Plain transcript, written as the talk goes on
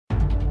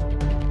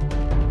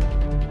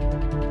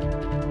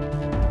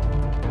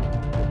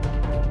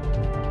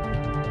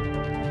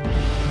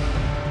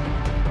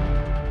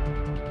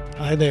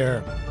Hi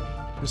there.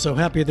 We're so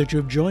happy that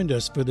you've joined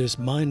us for this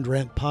Mind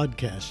Rant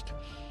podcast.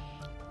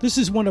 This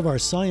is one of our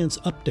Science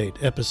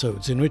Update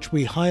episodes in which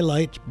we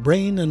highlight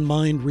brain and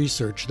mind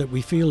research that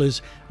we feel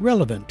is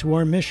relevant to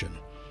our mission.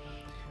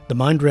 The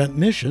Mind Rant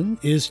mission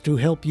is to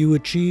help you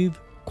achieve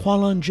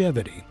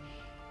qualongevity.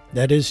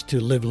 That is,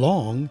 to live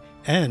long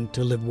and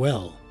to live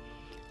well.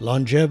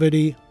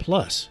 Longevity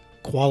plus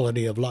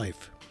quality of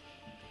life.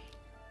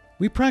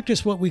 We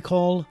practice what we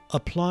call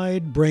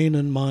applied brain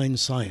and mind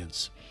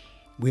science.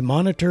 We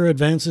monitor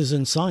advances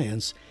in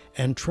science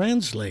and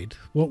translate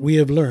what we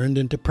have learned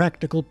into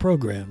practical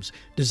programs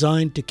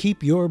designed to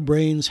keep your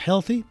brains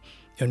healthy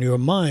and your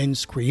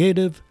minds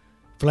creative,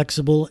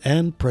 flexible,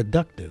 and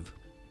productive.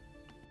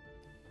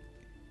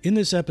 In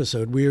this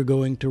episode, we are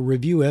going to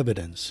review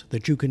evidence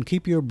that you can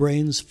keep your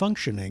brains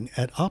functioning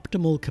at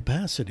optimal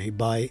capacity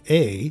by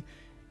A,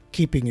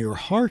 keeping your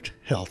heart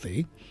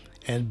healthy,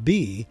 and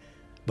B,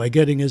 by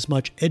getting as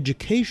much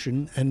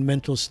education and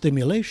mental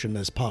stimulation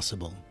as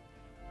possible.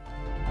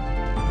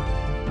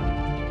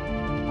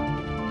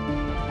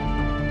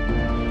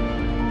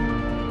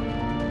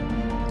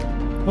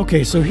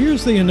 Okay, so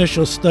here's the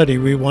initial study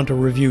we want to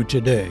review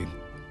today.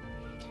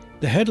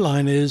 The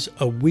headline is,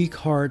 "A Weak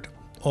Heart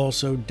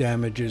Also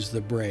Damages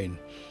the Brain."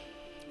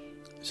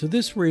 So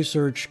this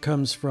research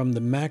comes from the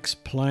Max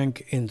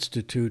Planck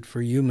Institute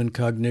for Human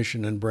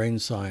Cognition and Brain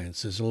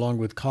Sciences, along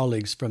with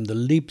colleagues from the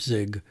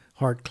Leipzig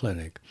Heart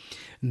Clinic.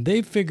 And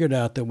they've figured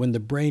out that when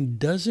the brain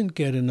doesn't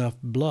get enough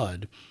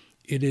blood,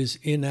 it is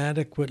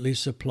inadequately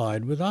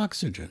supplied with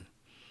oxygen.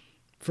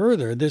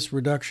 Further, this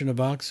reduction of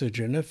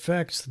oxygen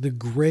affects the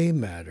gray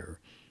matter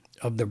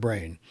of the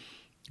brain.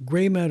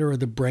 Gray matter are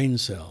the brain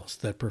cells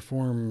that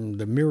perform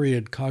the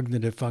myriad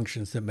cognitive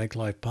functions that make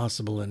life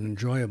possible and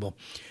enjoyable.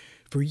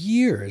 For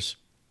years,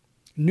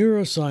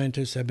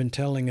 neuroscientists have been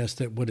telling us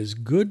that what is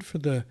good for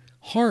the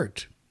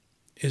heart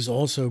is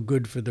also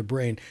good for the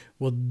brain.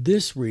 Well,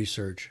 this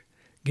research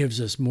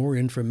gives us more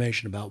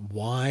information about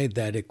why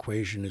that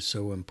equation is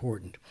so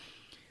important.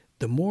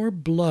 The more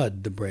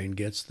blood the brain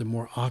gets, the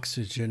more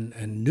oxygen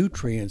and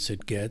nutrients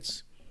it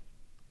gets.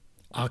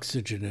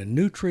 Oxygen and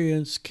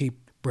nutrients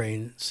keep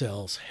brain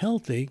cells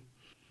healthy.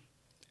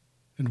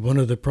 And one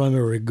of the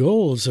primary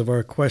goals of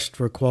our quest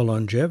for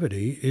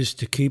qualongevity is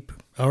to keep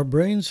our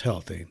brains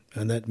healthy,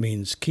 and that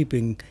means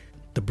keeping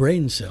the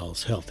brain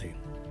cells healthy.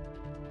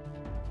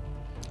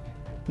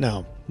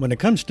 Now, when it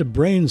comes to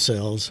brain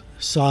cells,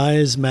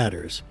 size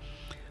matters.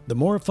 The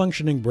more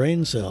functioning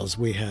brain cells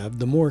we have,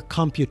 the more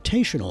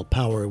computational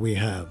power we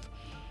have.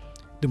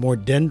 The more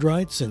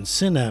dendrites and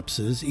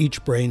synapses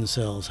each brain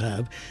cells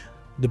have,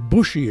 the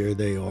bushier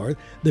they are,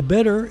 the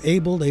better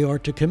able they are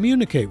to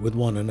communicate with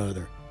one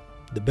another,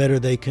 the better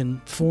they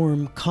can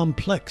form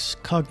complex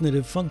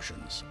cognitive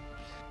functions.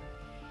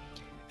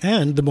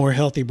 And the more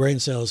healthy brain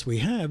cells we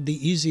have,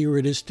 the easier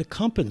it is to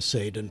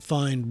compensate and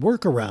find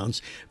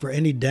workarounds for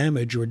any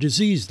damage or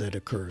disease that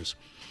occurs.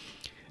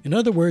 In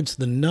other words,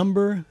 the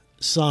number,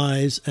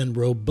 size, and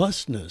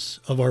robustness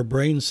of our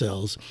brain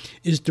cells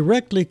is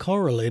directly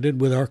correlated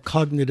with our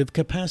cognitive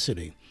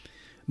capacity.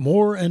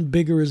 More and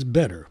bigger is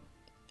better,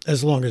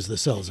 as long as the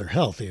cells are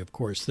healthy, of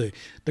course. The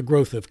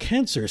growth of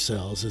cancer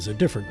cells is a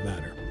different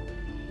matter.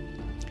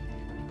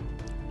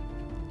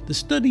 The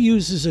study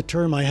uses a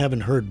term I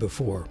haven't heard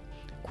before,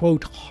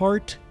 quote,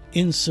 heart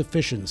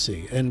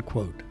insufficiency, end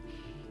quote.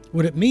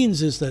 What it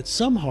means is that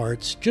some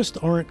hearts just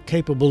aren't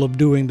capable of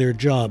doing their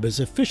job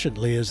as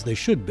efficiently as they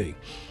should be.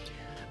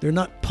 They're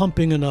not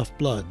pumping enough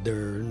blood.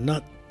 They're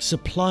not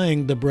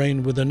supplying the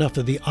brain with enough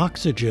of the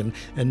oxygen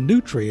and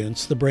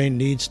nutrients the brain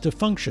needs to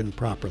function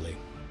properly.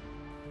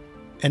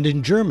 And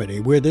in Germany,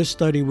 where this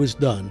study was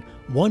done,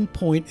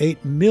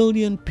 1.8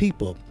 million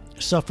people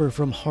suffer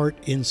from heart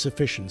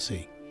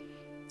insufficiency.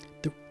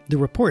 The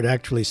report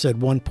actually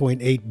said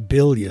 1.8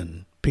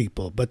 billion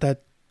people, but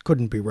that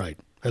couldn't be right.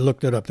 I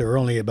looked it up. There are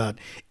only about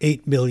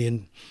 8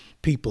 million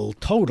people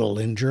total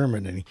in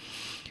Germany.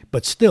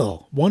 But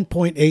still,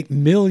 1.8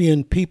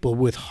 million people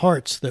with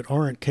hearts that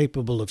aren't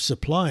capable of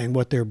supplying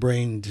what their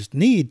brains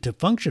need to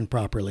function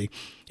properly,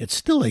 it's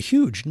still a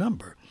huge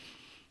number.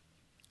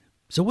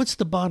 So what's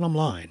the bottom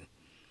line?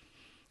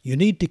 You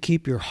need to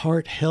keep your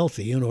heart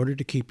healthy in order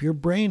to keep your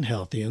brain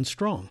healthy and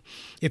strong.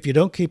 If you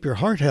don't keep your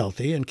heart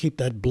healthy and keep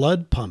that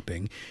blood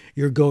pumping,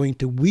 you're going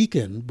to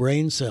weaken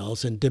brain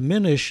cells and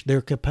diminish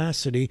their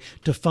capacity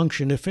to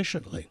function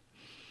efficiently.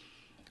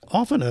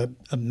 Often a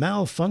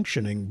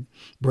malfunctioning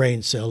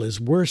brain cell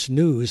is worse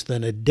news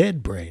than a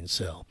dead brain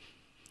cell.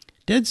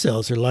 Dead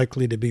cells are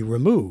likely to be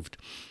removed.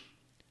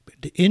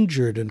 But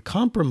injured and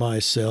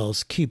compromised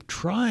cells keep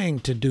trying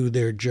to do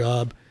their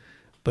job,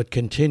 but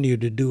continue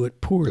to do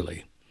it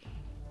poorly.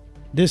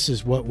 This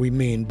is what we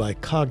mean by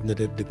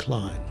cognitive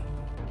decline.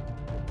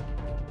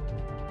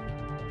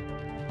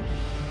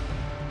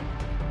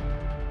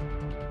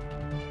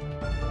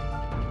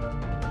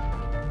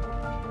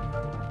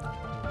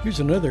 Here's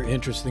another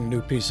interesting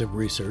new piece of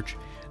research.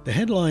 The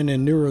headline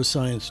in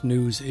Neuroscience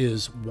News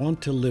is,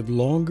 "Want to live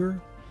longer?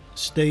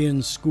 Stay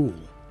in school."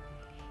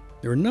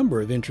 There are a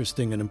number of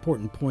interesting and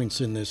important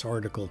points in this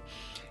article.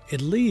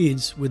 It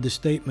leads with the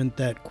statement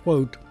that,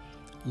 quote,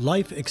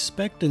 life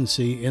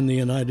expectancy in the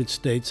United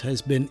States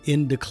has been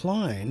in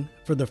decline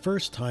for the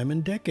first time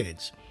in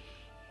decades.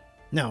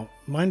 Now,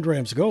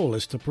 MindRamp's goal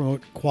is to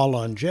promote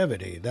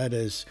qualongevity, that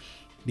is,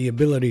 the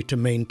ability to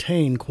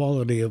maintain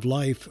quality of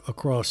life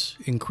across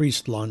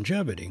increased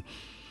longevity.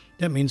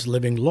 That means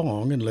living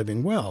long and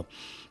living well.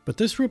 But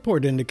this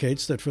report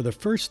indicates that for the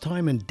first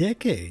time in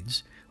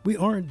decades, we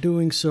aren't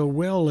doing so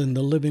well in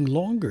the living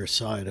longer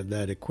side of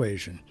that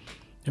equation.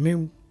 I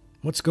mean,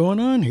 what's going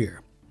on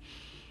here?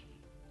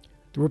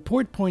 The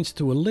report points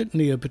to a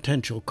litany of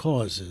potential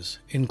causes,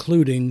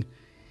 including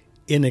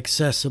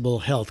inaccessible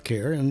health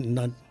care,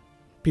 and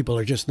people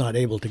are just not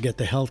able to get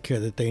the health care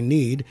that they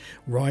need,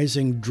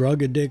 rising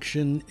drug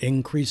addiction,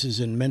 increases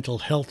in mental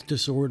health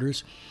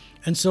disorders,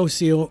 and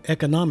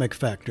socioeconomic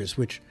factors,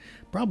 which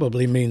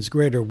probably means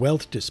greater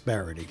wealth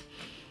disparity.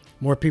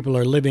 More people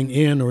are living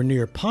in or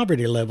near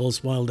poverty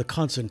levels, while the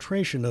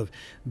concentration of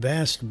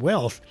vast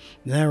wealth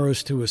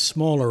narrows to a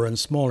smaller and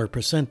smaller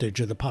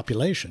percentage of the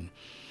population.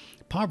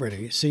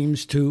 Poverty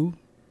seems to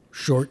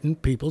shorten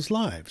people's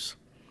lives.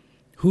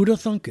 Who'da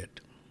thunk it?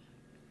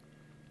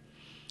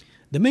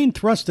 The main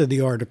thrust of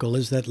the article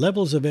is that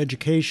levels of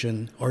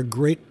education are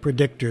great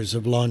predictors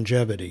of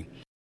longevity.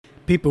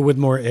 People with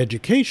more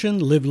education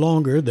live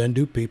longer than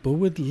do people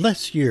with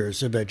less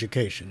years of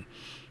education.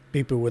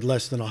 People with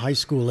less than a high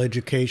school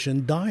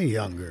education die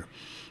younger.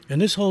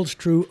 And this holds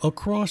true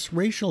across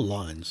racial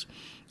lines.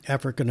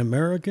 African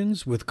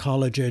Americans with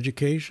college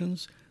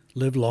educations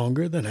live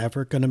longer than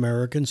African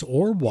Americans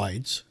or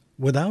whites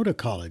without a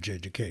college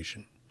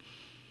education.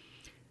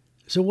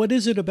 So what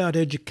is it about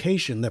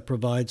education that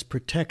provides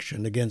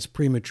protection against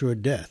premature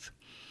death?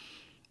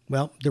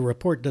 Well, the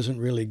report doesn't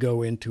really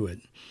go into it.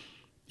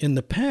 In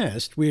the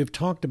past, we have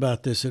talked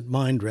about this at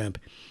MindRamp.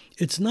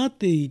 It's not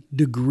the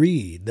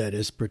degree that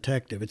is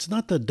protective. It's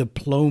not the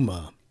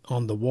diploma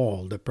on the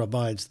wall that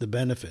provides the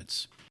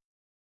benefits.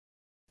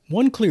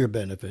 One clear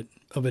benefit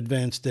of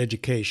advanced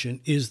education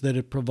is that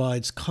it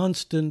provides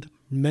constant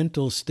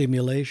mental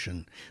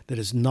stimulation that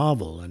is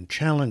novel and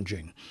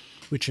challenging,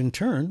 which in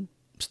turn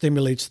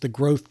stimulates the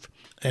growth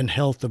and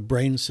health of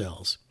brain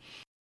cells.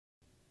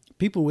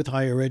 People with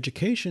higher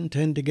education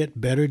tend to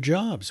get better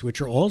jobs, which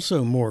are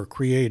also more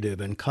creative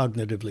and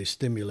cognitively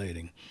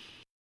stimulating.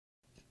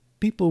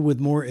 People with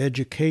more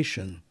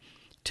education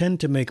tend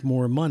to make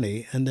more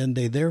money, and then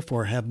they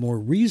therefore have more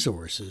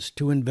resources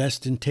to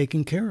invest in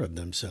taking care of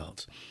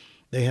themselves.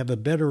 They have a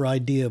better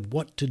idea of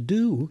what to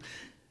do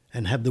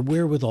and have the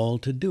wherewithal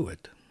to do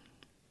it.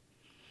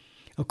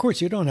 Of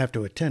course, you don't have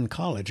to attend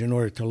college in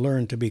order to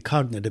learn to be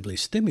cognitively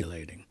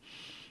stimulating.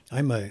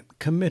 I'm a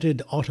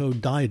committed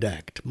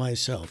autodidact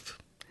myself.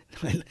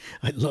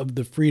 I love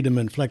the freedom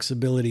and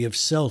flexibility of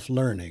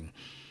self-learning.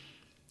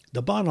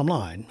 The bottom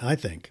line, I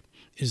think,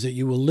 is that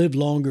you will live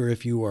longer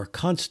if you are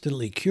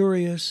constantly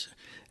curious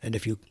and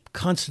if you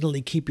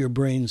constantly keep your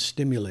brain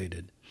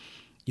stimulated.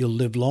 You'll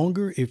live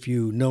longer if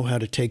you know how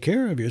to take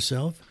care of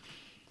yourself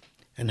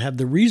and have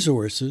the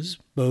resources,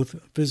 both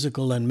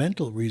physical and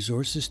mental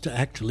resources, to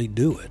actually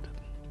do it.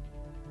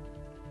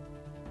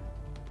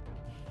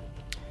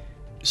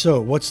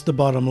 So, what's the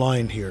bottom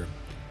line here?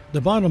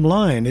 The bottom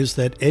line is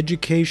that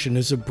education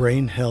is a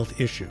brain health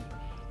issue.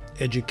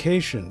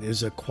 Education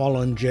is a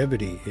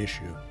qualongevity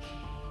issue.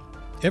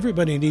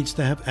 Everybody needs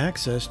to have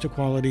access to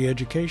quality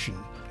education.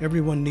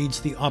 Everyone needs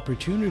the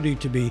opportunity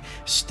to be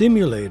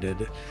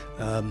stimulated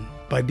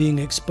by being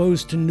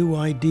exposed to new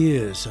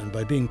ideas and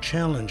by being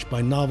challenged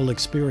by novel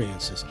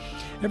experiences.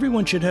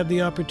 Everyone should have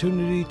the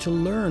opportunity to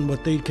learn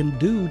what they can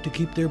do to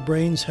keep their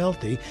brains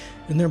healthy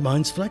and their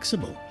minds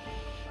flexible.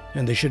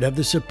 And they should have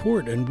the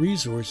support and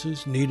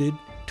resources needed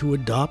to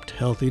adopt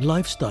healthy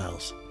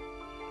lifestyles.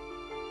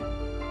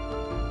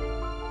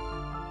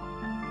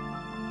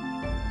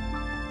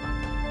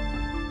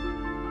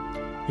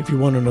 If you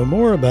want to know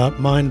more about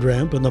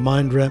MindRamp and the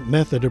MindRamp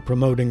method of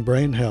promoting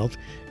brain health,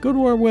 go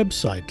to our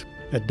website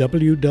at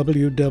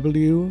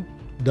www.mindramp.org,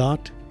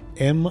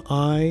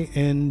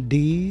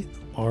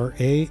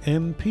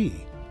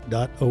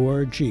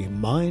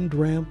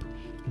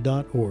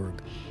 mindramp.org.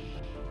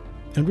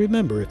 And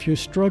remember, if you're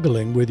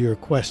struggling with your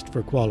quest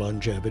for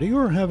qualongevity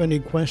or have any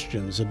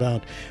questions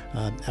about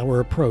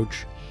our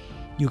approach,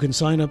 you can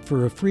sign up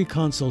for a free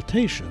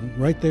consultation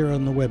right there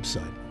on the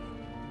website.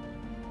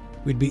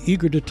 We'd be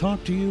eager to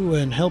talk to you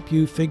and help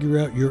you figure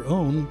out your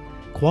own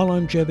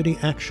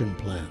qualongevity action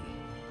plan.